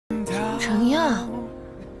程样，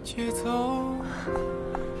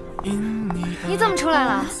你怎么出来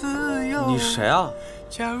了？你谁啊？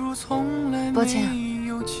抱歉。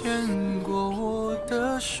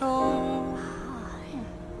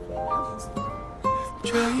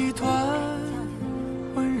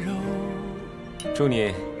祝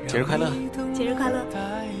你节日快乐！节日快乐！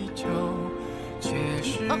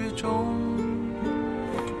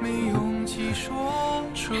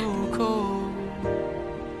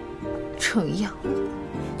程样，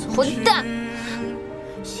混蛋！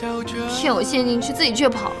骗我陷进去，自己却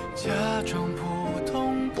跑，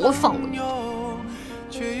不会放过你。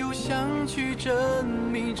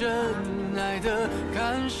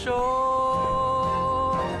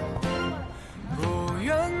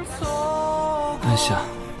安夏，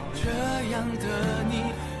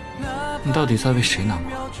你到底在为谁难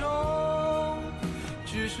过？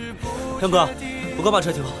亮哥，我刚把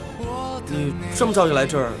车停好。你这么早就来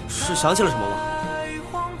这儿，是想起了什么吗？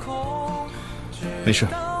没事，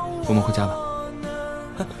我们回家吧。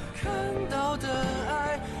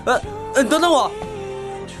你等等我。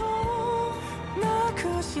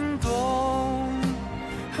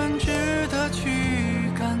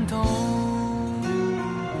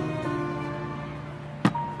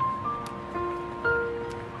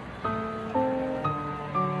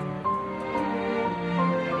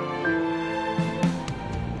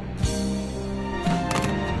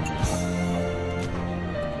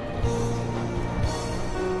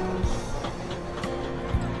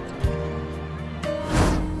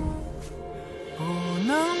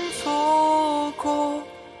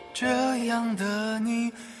这样的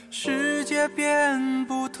你，世界变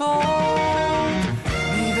不同。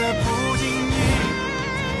你的不经意，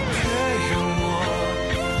却让我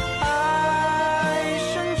爱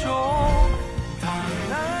深重。当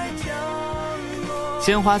爱降落，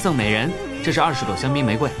鲜花赠美人，这是20朵香槟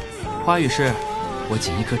玫瑰，花语是我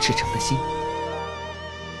仅一颗赤诚的心。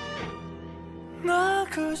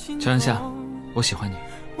乔安夏，我喜欢你。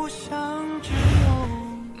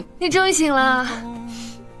你终于醒了。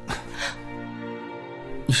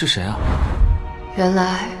你是谁啊？原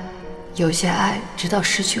来，有些爱直到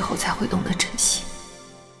失去后才会懂得珍惜。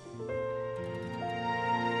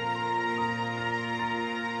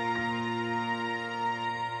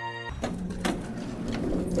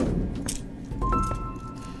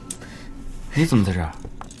你怎么在这儿？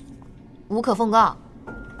无可奉告。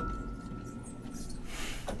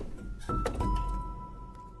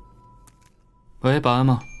喂，保安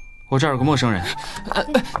吗？我这儿有个陌生人。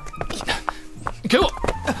给我！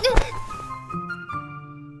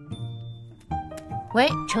喂，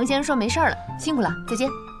程先生说没事了，辛苦了，再见。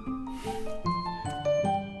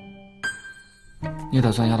你打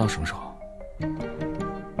算压到什么时候？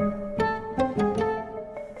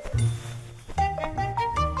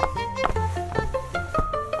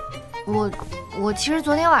我其实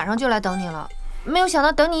昨天晚上就来等你了，没有想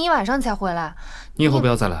到等你一晚上才回来。你以后不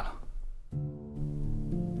要再来了，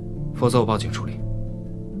否则我报警处理。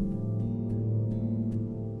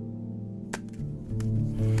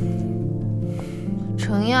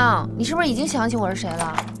程样，你是不是已经想起我是谁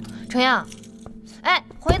了？程样，哎，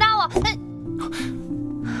回答我！哎，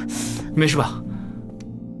你没事吧？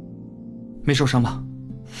没受伤吧？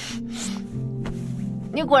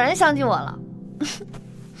你果然想起我了。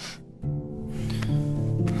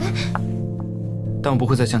但我不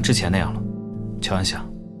会再像之前那样了，乔安夏。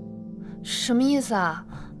什么意思啊？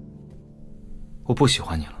我不喜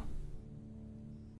欢你了。